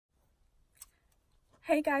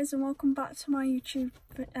Hey guys and welcome back to my YouTube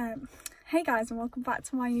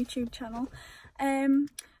channel.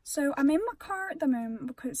 So I'm in my car at the moment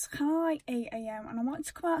because it's kind of like 8 AM and I wanted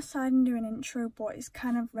to come outside and do an intro, but it's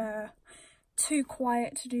kind of too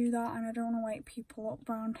quiet to do that and I don't want to wake people up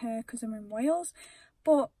around here because I'm in Wales.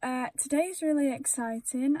 But today's really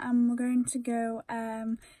exciting and we're going to go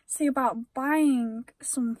see about buying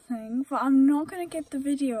something, but I'm not going to give the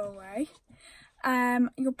video away.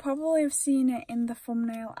 You'll probably have seen it in the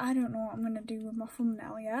thumbnail. I don't know what I'm going to do with my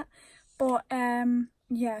thumbnail yet. But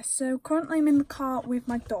yeah, so currently I'm in the car with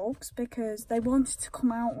my dogs because they wanted to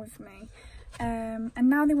come out with me. And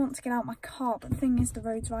now they want to get out my car, but the thing is the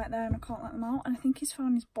road's right there and I can't let them out, and I think he's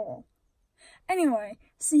found his ball. Anyway,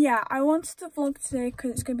 so yeah, I wanted to vlog today because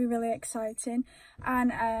it's going to be really exciting,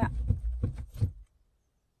 and I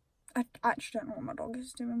actually don't know what my dog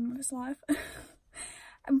is doing with his life.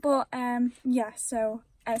 But yeah, so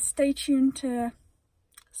stay tuned to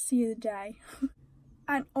see the day.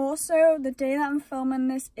 And also the day that I'm filming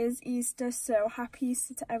this is Easter, so happy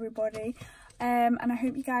Easter to everybody. And I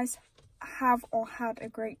hope you guys have or had a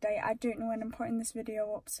great day. I don't know when I'm putting this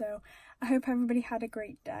video up, so I hope everybody had a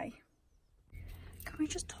great day. Can we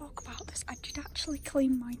just talk about this? I did actually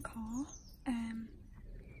clean my car, and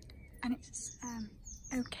it's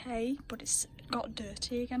okay, but it's got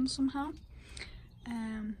dirty again somehow.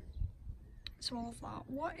 So all of that.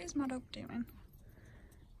 What is my dog doing?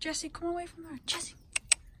 Jessie, come away from there. Jessie,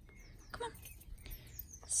 come on.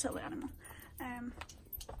 Silly animal.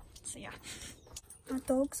 So yeah. My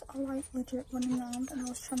dogs are like legit running around and I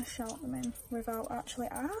was trying to shout them in without actually,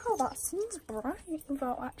 ow, that seems bright,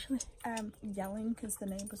 without actually yelling because the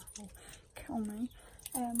neighbours will kill me.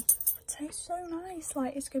 But today's so nice,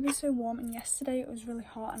 like it's gonna be so warm, and yesterday it was really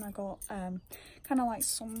hot and I got kind of like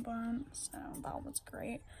sunburnt, so that was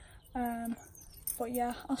great. But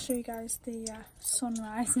yeah, I'll show you guys the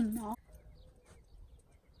sunrise and that.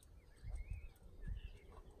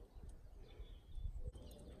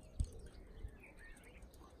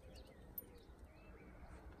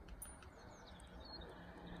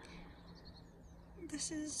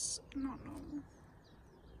 This is not normal.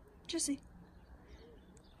 Jessie.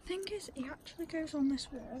 Thing is, he actually goes on this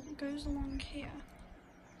wall, goes along here,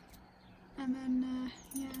 and then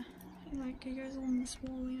yeah, he goes along this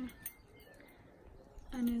wall here,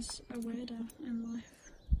 and is a weirdo in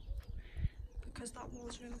life because that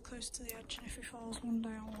wall's really close to the edge, and if he falls one day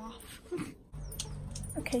I'll laugh.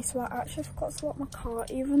 Okay, so I actually forgot to lock my car,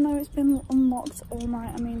 even though it's been unlocked all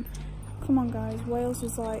night. I mean, come on guys, Wales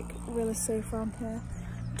is like really safe around here.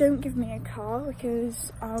 Don't give me a car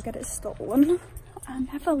because I'll get it stolen. I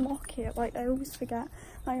never lock it, like I always forget.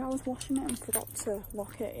 Like I was washing it and forgot to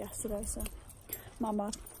lock it yesterday, so my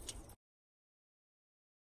bad.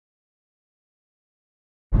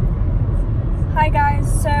 Hi guys,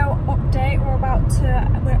 so update, we're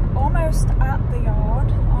almost at the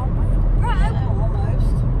yard, aren't we? Yeah,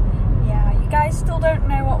 almost. Yeah, you guys still don't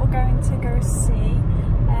know what we're going to go see.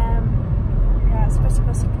 Yeah, it's a bit of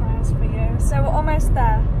a surprise for you. So we're almost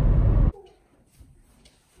there.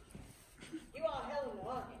 You are Helen,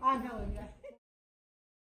 aren't you? I'm Helen, yeah.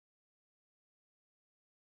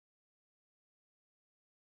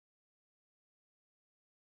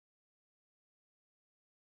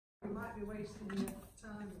 We might be wasting your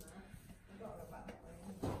time there. I've got to go back that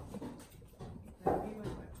way. No, he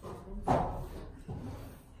went back 12 months.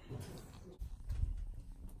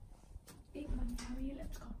 Big man, how are you?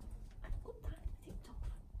 Let's go. Up that TikTok.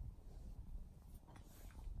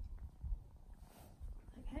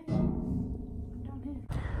 Okay, I'm down here.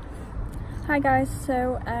 Hi guys,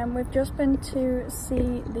 so we've just been to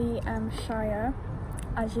see the Shire,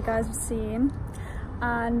 as you guys have seen,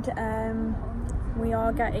 and we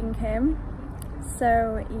are getting him.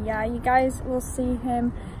 So yeah, you guys will see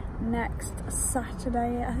him next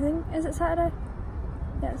Saturday, I think. Is it Saturday?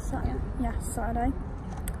 Yeah, it's Saturday. Yeah, Saturday.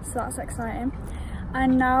 So that's exciting.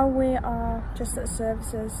 And now we are just at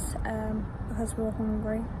services because we were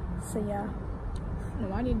hungry. So yeah. No,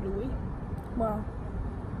 why didn't we? Well,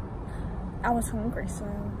 I was hungry, so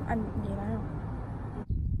you know.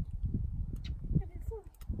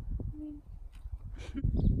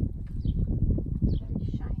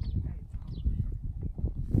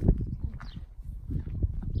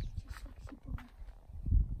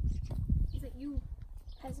 Is it you,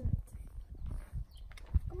 peasant?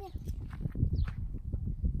 Come here.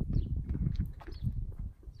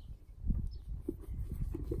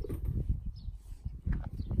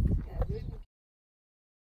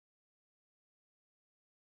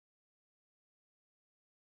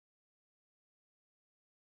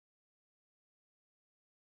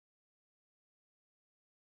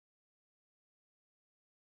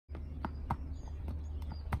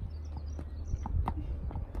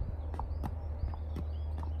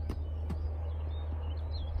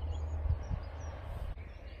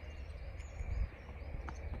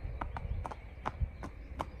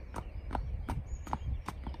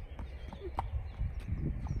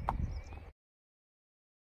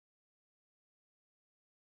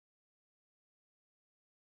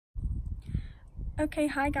 Okay,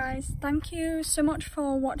 hi guys, thank you so much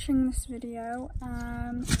for watching this video.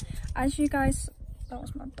 As you guys, that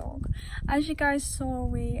was my dog. As you guys saw,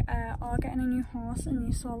 we are getting a new horse, and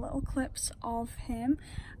you saw little clips of him,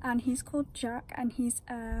 and he's called Jack, and he's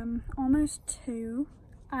almost 2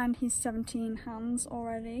 and he's 17 hands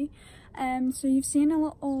already. So you've seen a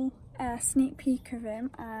little sneak peek of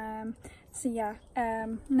him. So yeah,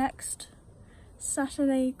 next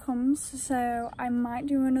Saturday comes, so I might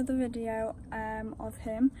do another video of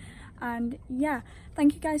him. And yeah,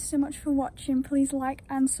 thank you guys so much for watching. Please like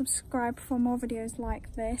and subscribe for more videos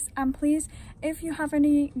like this, and please, if you have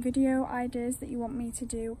any video ideas that you want me to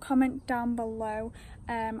do, comment down below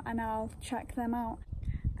and I'll check them out.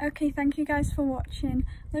 Okay, thank you guys for watching.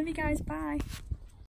 Love you guys, bye.